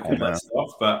 100 I could list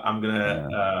off, but I'm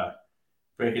gonna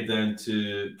break it down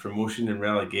to promotion and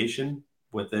relegation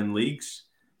within leagues.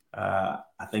 I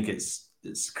think it's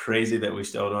crazy that we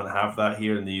still don't have that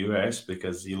here in the US,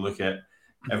 because you look at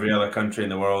every other country in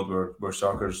the world where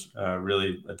soccer's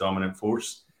really a dominant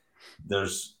force.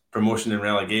 There's promotion and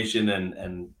relegation,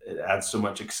 and it adds so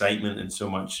much excitement and so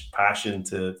much passion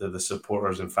to the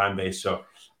supporters and fan base. So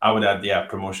I would add,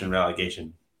 promotion and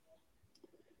relegation.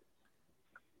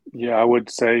 Yeah, I would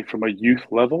say from a youth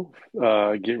level,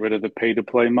 get rid of the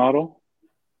pay-to-play model.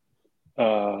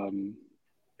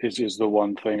 Is the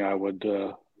one thing I would,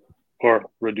 or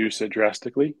reduce it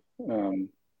drastically.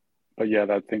 But yeah,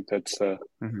 I think that's the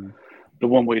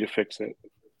one way to fix it.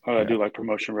 I do like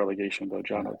promotion relegation though,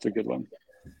 John. It's a good one.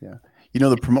 Yeah.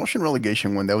 The promotion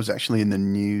relegation one, that was actually in the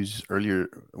news earlier,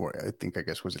 or I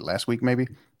guess, was it last week, maybe?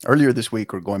 Earlier this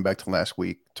week, or going back to last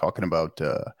week, talking about,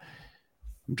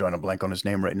 I'm drawing a blank on his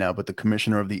name right now, but the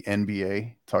commissioner of the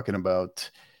NBA talking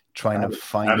about trying to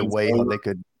find a way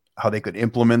how they could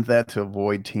implement that to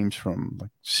avoid teams from like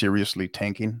seriously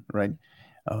tanking, right?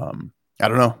 I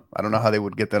don't know how they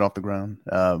would get that off the ground,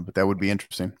 but that would be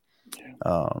interesting.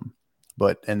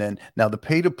 And then now the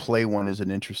pay to play one is an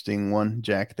interesting one,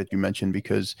 Jack, that you mentioned,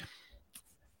 because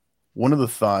one of the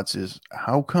thoughts is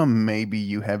how come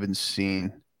we haven't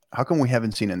seen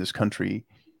in this country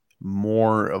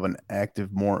more of an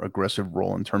active, more aggressive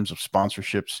role in terms of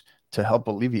sponsorships to help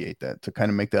alleviate that, to kind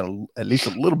of make that at least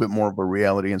a little bit more of a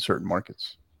reality in certain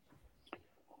markets?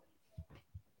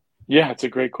 Yeah, it's a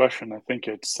great question. I think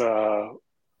it's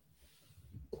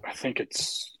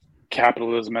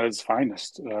capitalism at its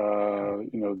finest.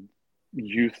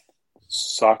 Youth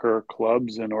soccer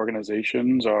clubs and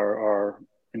organizations are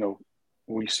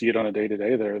we see it on a day to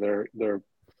day. They're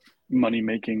money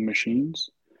making machines,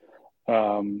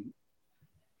 or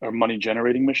money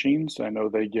generating machines. I know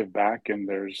they give back, and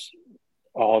there's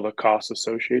all the costs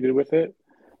associated with it.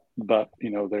 But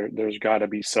there's got to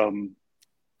be some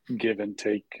give and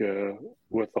take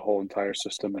with the whole entire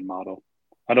system and model.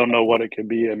 I don't know what it could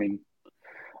be. I mean,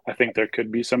 I think there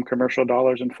could be some commercial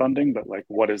dollars in funding, but like,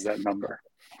 what is that number?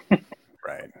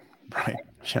 Right.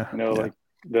 Yeah. Like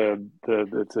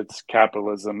it's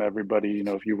capitalism. Everybody,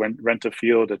 if you rent a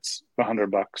field, it's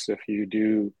 $100. If you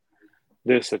do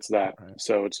this, it's that. Right.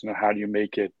 So it's how do you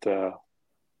make it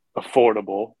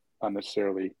affordable, not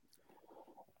necessarily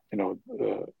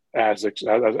as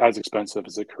expensive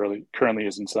as it currently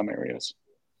is in some areas.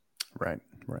 Right.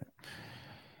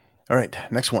 All right,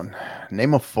 next one.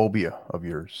 Name a phobia of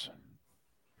yours.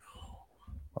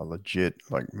 A legit,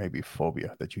 like maybe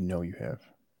phobia that you have.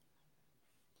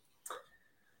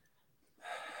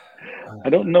 I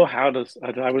don't know how to.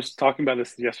 I was talking about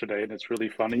this yesterday, and it's really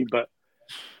funny. But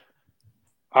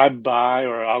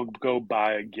I'll go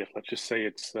buy a gift. Let's just say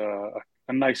it's a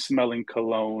nice smelling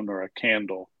cologne or a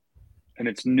candle, and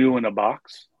it's new in a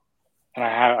box, and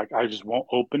I just won't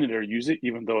open it or use it,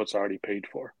 even though it's already paid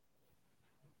for.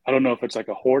 I don't know if it's like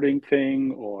a hoarding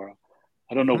thing, or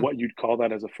I don't know what you'd call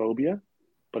that as a phobia,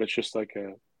 but it's just like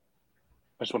I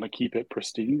just want to keep it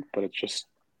pristine, but it's just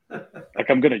like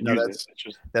I'm gonna use it. It's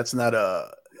just that's not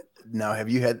a. Now, have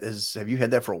you had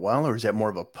that for a while, or is that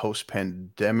more of a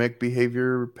post-pandemic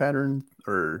behavior pattern,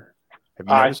 or have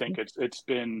you I think it's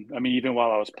been. I mean, even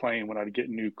while I was playing, when I'd get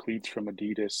new cleats from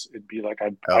Adidas, it'd be like I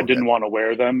didn't want to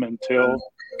wear them until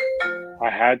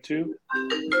I had to.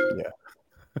 Yeah.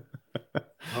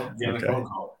 Getting a phone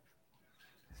call.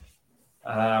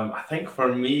 I think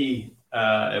for me,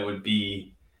 it would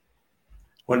be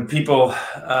when people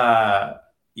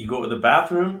you go to the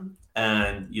bathroom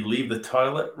and you leave the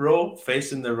toilet roll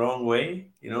facing the wrong way.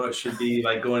 It should be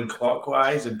like going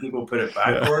clockwise, and people put it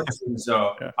backwards. And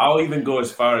so I'll even go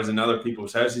as far as in other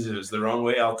people's houses. If it's the wrong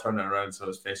way, I'll turn it around so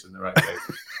it's facing the right way.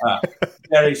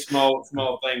 Very small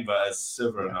thing, but it's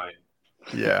super annoying.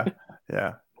 Yeah.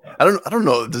 I don't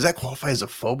know. Does that qualify as a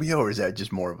phobia, or is that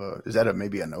just more of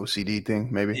maybe an OCD thing?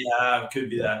 Maybe. Yeah, it could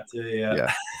be that too.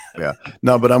 Yeah.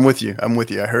 No, but I'm with you. I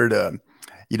heard. I'm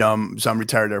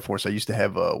retired Air Force. I used to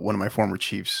have one of my former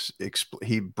chiefs.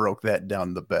 He broke that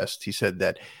down the best. He said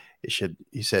that it should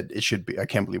be. I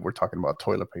can't believe we're talking about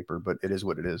toilet paper, but it is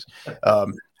what it is.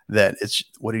 That it's,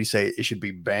 what did he say? It should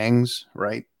be bangs,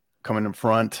 right, coming in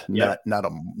front, not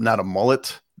a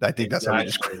mullet. I think that's how he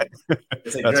described it.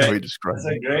 How he described it.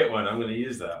 That's a great one. I'm going to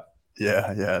use that.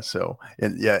 Yeah. So,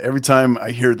 every time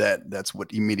I hear that, that's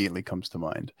what immediately comes to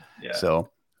mind. Yeah. So, all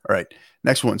right.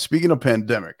 Next one. Speaking of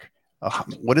pandemic,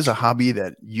 what is a hobby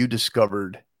that you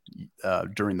discovered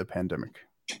during the pandemic?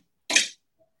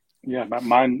 Yeah,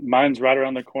 mine's right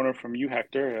around the corner from you,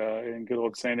 Hector, in good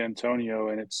old San Antonio.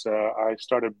 And it's I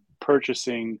started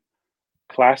purchasing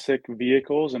classic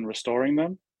vehicles and restoring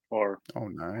them, or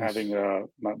having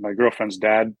my girlfriend's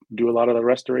dad do a lot of the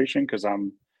restoration, because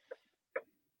I'm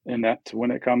in that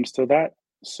when it comes to that.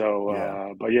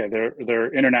 So, but yeah,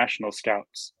 they're international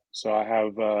scouts. So I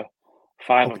have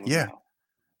 5 of them now.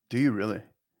 Do you really?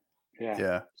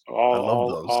 Yeah. So I love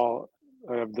those.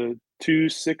 I have the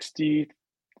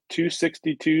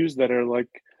 262s that are like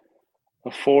a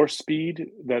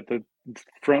 4-speed that the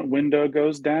front window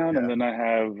goes down, and then I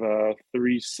have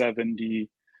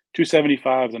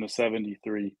 275s and a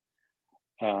 73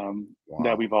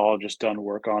 that we've all just done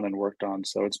worked on.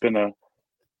 So it's been a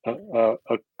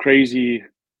crazy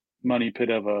money pit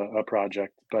of a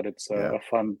project, but it's a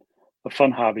fun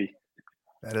hobby.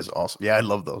 That is awesome. Yeah, I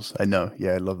love those. I know.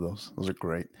 Yeah, I love those. Those are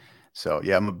great. So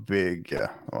I'm a big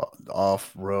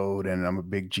off-road, and I'm a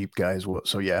big Jeep guy as well.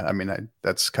 So I mean,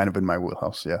 that's kind of in my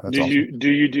wheelhouse. Yeah, that's awesome. Do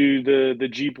you do the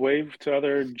Jeep wave to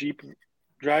other Jeep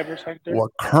drivers, Hector? Well,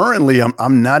 currently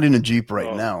I'm not in a Jeep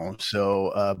right now.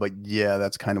 So, but yeah,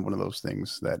 that's kind of one of those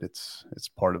things that it's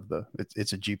part of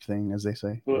it's a Jeep thing, as they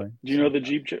say. Well, right? Do you know the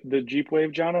Jeep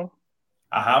wave, Jono?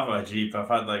 I have a Jeep. I've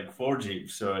had like 4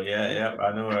 Jeeps. So yeah,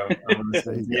 I know I'm on the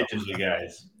same page as you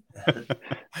guys.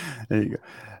 There you go.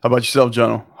 How about yourself,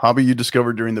 Jono? Hobby you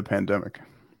discovered during the pandemic?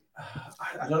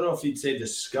 I don't know if you'd say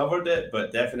discovered it,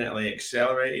 but definitely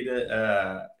accelerated it.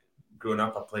 growing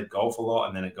up, I played golf a lot,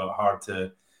 and then it got hard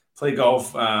to play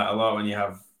golf a lot when you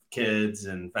have kids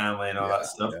and family and all that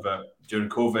stuff. But during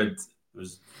COVID, there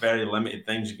was very limited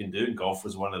things you can do, and golf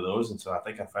was one of those. And so I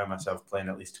think I found myself playing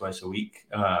at least twice a week.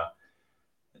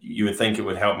 You would think it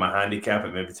would help my handicap.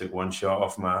 It maybe took one shot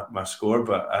off my score,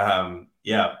 but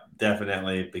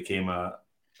definitely became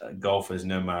golf is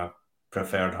now my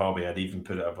preferred hobby. I'd even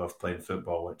put it above playing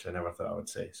football, which I never thought I would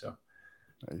say. So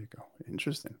there you go.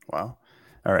 Interesting. Wow.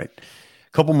 All right.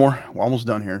 A couple more. We're almost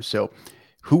done here. So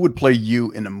who would play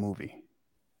you in a movie?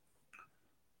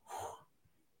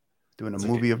 Doing a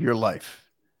movie of your life.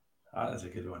 That's a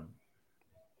good one.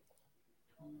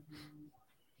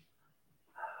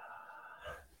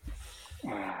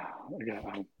 I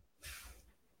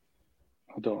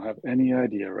don't have any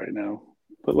idea right now,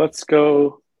 but let's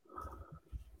go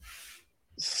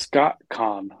Scott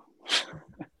Conn.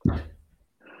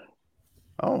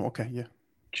 Oh, okay. Yeah.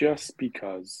 Just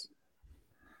because.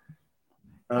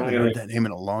 I haven't heard that name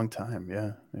in a long time.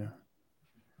 Yeah.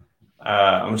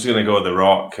 I'm just gonna go with The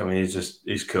Rock. I mean,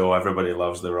 he's cool. Everybody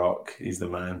loves The Rock. He's the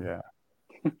man.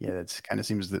 Yeah, that's kind of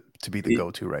seems to be the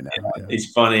go-to right now. Yeah.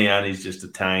 He's funny and he's just a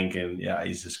tank, and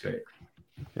he's just great.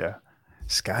 Yeah,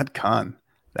 Scott Conn.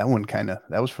 That one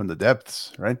that was from the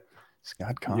depths, right?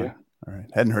 Scott Conn. Yeah. All right,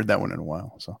 hadn't heard that one in a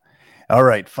while. So, all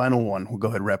right, final one. We'll go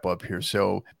ahead and wrap up here.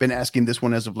 So, been asking this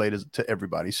one as of late to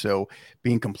everybody. So,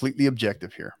 being completely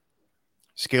objective here.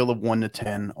 Scale of 1 to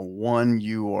 10. A 1,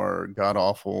 you are god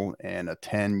awful, and a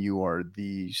 10, you are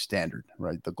the standard,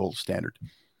 right? The gold standard.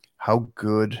 How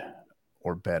good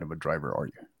or bad of a driver are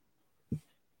you?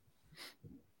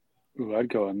 Ooh, I'd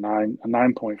go a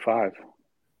 9.5.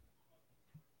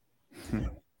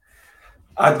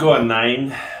 I'd go a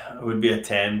 9. It would be a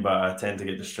 10, but I tend to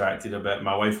get distracted a bit.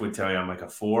 My wife would tell you I'm like a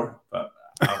 4, but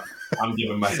I'm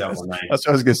giving myself a 9. That's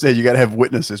what I was going to say. You got to have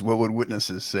witnesses. What would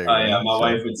witnesses say? Right? Yeah, my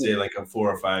wife would say like a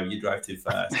 4 or 5. You drive too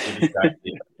fast.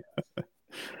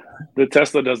 The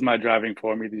Tesla does my driving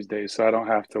for me these days, so I don't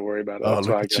have to worry about it. That's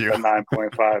why I get a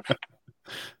 9.5.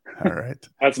 All right.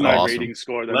 That's my rating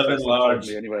score. That Living large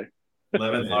anyway.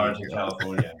 Living large in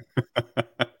California.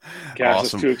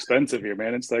 Gas is too expensive here,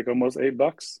 man. It's like almost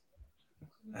 $8.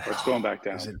 Or it's going back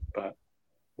down, but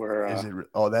we're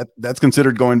that's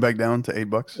considered going back down to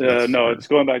 $8? No, it's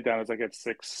going back down. It's like at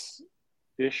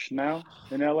 6-ish now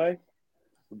in LA,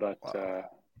 but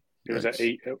it was at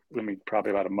 8. I mean,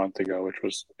 probably about a month ago, which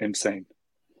was insane.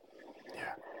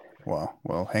 Yeah. Wow.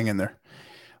 Well, hang in there.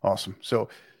 Awesome. So,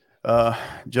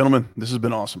 gentlemen, this has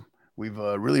been awesome. We've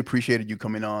really appreciated you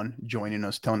coming on, joining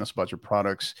us, telling us about your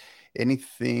products.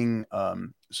 Anything?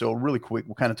 So really quick,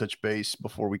 we'll kind of touch base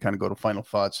before we kind of go to final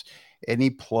thoughts. Any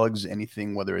plugs,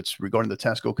 anything, whether it's regarding the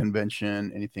TASCO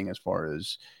convention, anything as far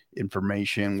as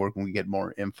information, where can we get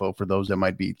more info for those that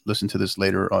might be listening to this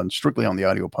later on, strictly on the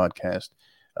audio podcast?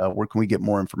 Where can we get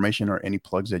more information or any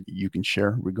plugs that you can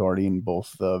share regarding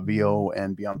both VO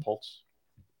and Beyond Pulse?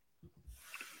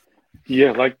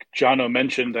 Yeah, like Jono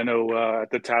mentioned, I know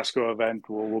at the TASCO event,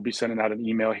 we'll be sending out an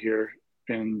email here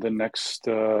in the next,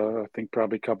 I think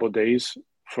probably a couple of days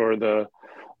for the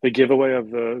giveaway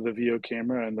of the VO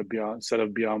camera and the set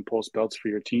of Beyond Pulse belts for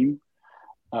your team.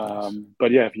 But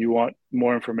yeah, if you want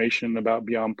more information about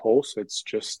Beyond Pulse, it's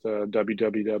just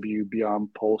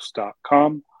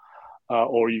www.beyondpulse.com,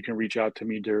 or you can reach out to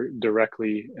me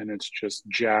directly, and it's just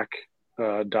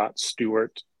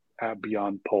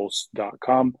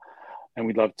jack.stewart@beyondpulse.com. And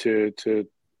we'd love to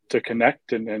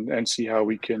connect and see how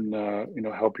we can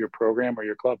help your program or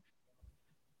your club.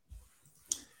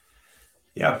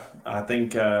 Yeah, I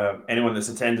think anyone that's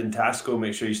attending TASCO,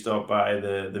 make sure you stop by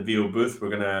the VO booth. We're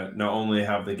going to not only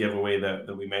have the giveaway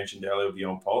that we mentioned earlier,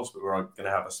 Beyond Pulse, but we're going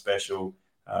to have a special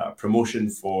promotion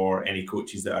for any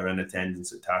coaches that are in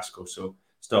attendance at TASCO. So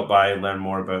stop by and learn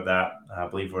more about that. I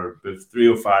believe we're booth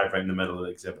 305 right in the middle of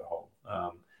the exhibit hall.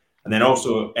 And then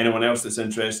also anyone else that's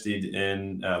interested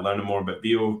in learning more about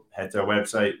VO, head to our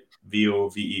website,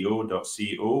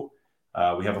 voveo.co.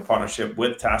 We have a partnership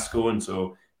with TASCO, and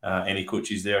so any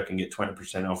coaches there can get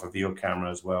 20% off a VO camera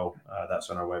as well.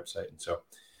 That's on our website. And so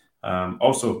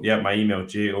also, my email,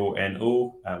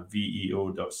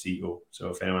 jono@veo.co. So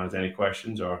if anyone has any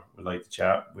questions or would like to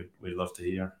chat, we'd love to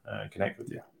hear and connect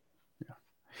with you.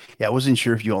 Yeah, I wasn't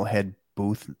sure if you all had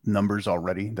booth numbers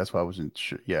already. That's why I wasn't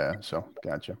sure. Yeah, so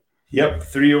gotcha. Yep,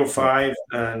 305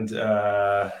 and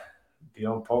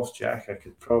Beyond Pulse, Jack. I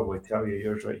could probably tell you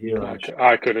yours right here.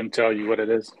 I couldn't tell you what it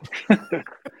is.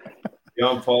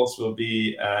 Beyond Pulse will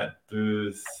be at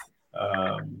booth,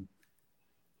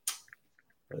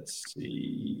 let's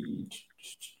see,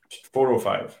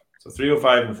 405. So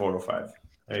 305 and 405.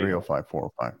 305,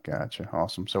 405. Gotcha.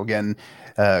 Awesome. So again,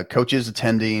 coaches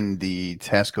attending the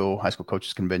TASCO High School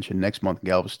Coaches Convention next month in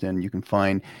Galveston. You can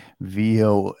find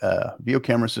VO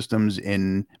camera systems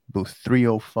in booth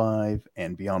 305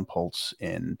 and Beyond Pulse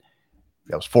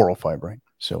that was 405, right?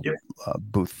 So yep.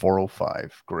 Booth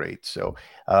 405. Great. So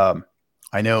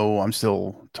I know I'm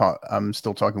still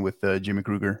talking with Jimmy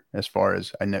Kruger as far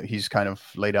as I know. He's kind of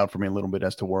laid out for me a little bit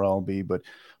as to where I'll be, but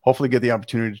hopefully get the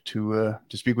opportunity to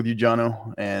speak with you,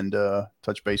 Jono, and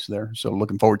touch base there. So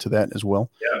looking forward to that as well.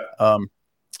 Yeah.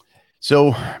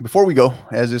 So before we go,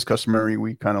 as is customary,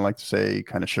 we kind of like to say,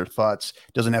 kind of share thoughts.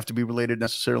 Doesn't have to be related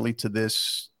necessarily to the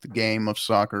game of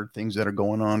soccer, things that are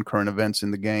going on, current events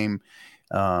in the game,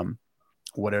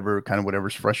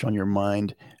 whatever's fresh on your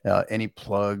mind. Any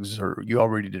plugs, or you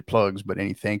already did plugs, but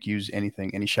any thank yous,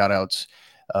 anything, any shout outs.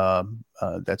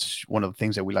 That's one of the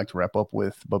things that we like to wrap up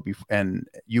with. But and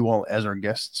you all, as our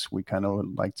guests, we kind of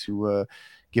like to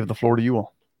give the floor to you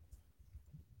all.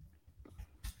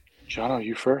 Jono,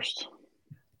 you first.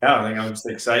 Yeah, I think I'm just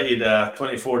excited.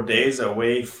 24 days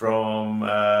away from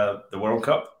the World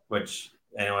Cup, which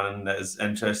anyone that is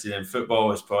interested in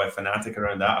football is probably a fanatic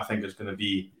around that. I think it's going to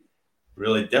be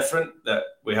really different that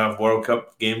we have World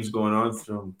Cup games going on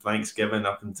from Thanksgiving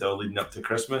up until leading up to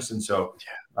Christmas, and so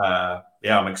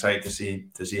I'm excited to see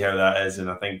how that is. And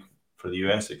I think for the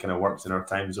US it kind of works in our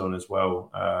time zone as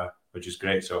well, which is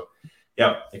great. So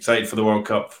yeah, excited for the World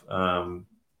Cup. A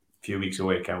few weeks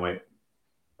away, can't wait.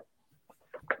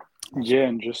 Yeah,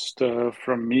 and just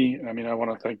from me, I mean, I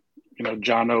want to thank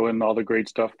Jono and all the great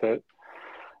stuff that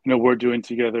we're doing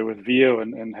together with Vio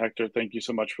and Hector. Thank you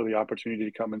so much for the opportunity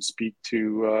to come and speak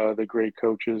to the great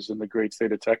coaches in the great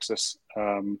state of Texas.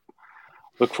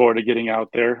 Look forward to getting out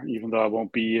there, even though I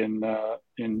won't be in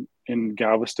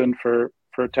Galveston for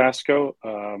TASCO.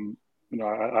 I'm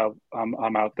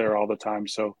out there all the time,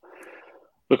 so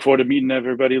look forward to meeting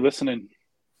everybody listening.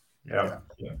 Yeah.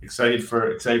 Excited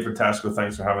for TASCO.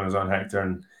 Thanks for having us on, Hector,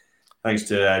 and thanks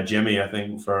to Jimmy, I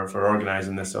think, for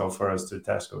organizing this all for us through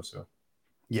TASCO. So.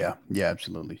 Yeah,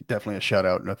 absolutely. Definitely a shout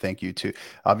out and a thank you to,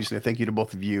 obviously, a thank you to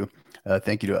both of you.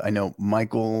 Thank you to, I know,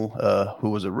 Michael,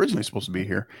 who was originally supposed to be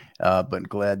here, but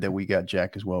glad that we got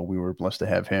Jack as well. We were blessed to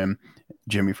have him.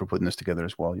 Jimmy for putting this together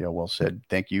as well. Yeah, well said.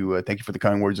 Thank you. Thank you for the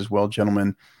kind words as well,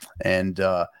 gentlemen. And,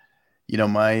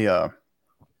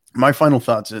 my final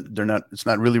thoughts, it's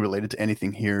not really related to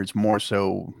anything here. It's more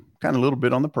so kind of a little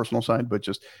bit on the personal side, but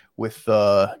just with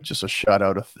just a shout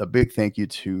out, a big thank you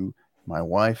to my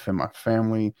wife and my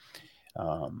family.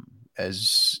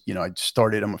 As you know,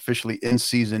 I'm officially in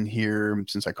season here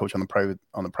since I coach on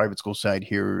the private school side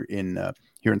here in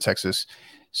Texas.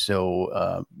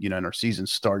 So, and our season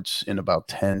starts in about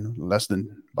 10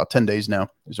 days now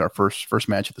is our first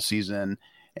match of the season.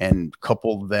 And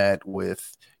couple that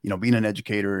with, being an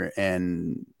educator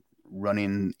and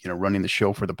running the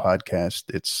show for the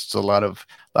podcast, it's a lot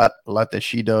that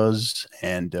she does,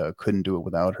 and couldn't do it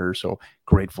without her. So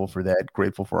grateful for that.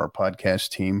 Grateful for our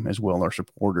podcast team as well, our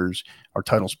supporters, our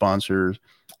title sponsors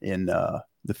in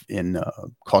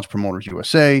College Promoters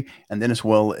USA, and then as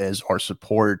well as our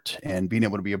support and being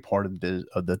able to be a part of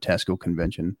the TASCO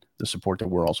convention, the support that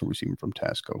we're also receiving from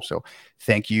TASCO. So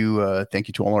thank you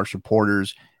to all our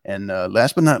supporters. And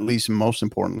last but not least, and most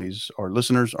importantly, is our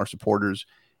listeners, our supporters.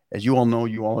 As you all know,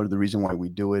 you all are the reason why we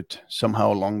do it.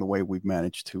 Somehow along the way, we've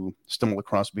managed to stumble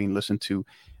across being listened to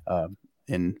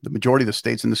in the majority of the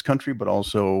states in this country, but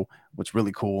also what's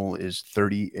really cool is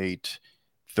 38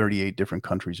 different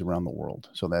countries around the world.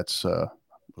 So that's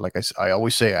like I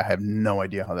always say, I have no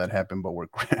idea how that happened, but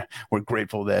we're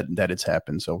grateful that it's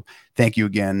happened. So thank you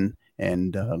again.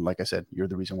 And like I said, you're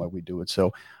the reason why we do it.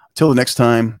 So until the next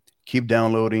time, keep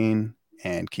downloading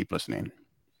and keep listening.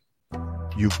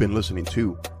 You've been listening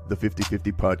to the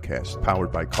 50/50 podcast,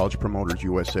 powered by College Promoters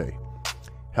USA.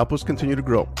 Help us continue to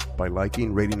grow by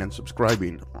liking, rating, and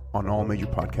subscribing on all major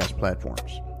podcast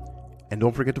platforms. And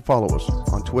don't forget to follow us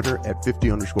on Twitter at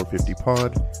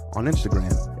 50_50pod, on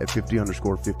Instagram at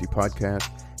 50_50 podcast,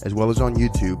 as well as on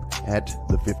YouTube at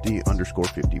the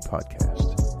 50_50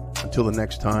 podcast. Until the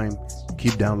next time,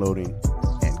 keep downloading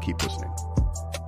and keep listening.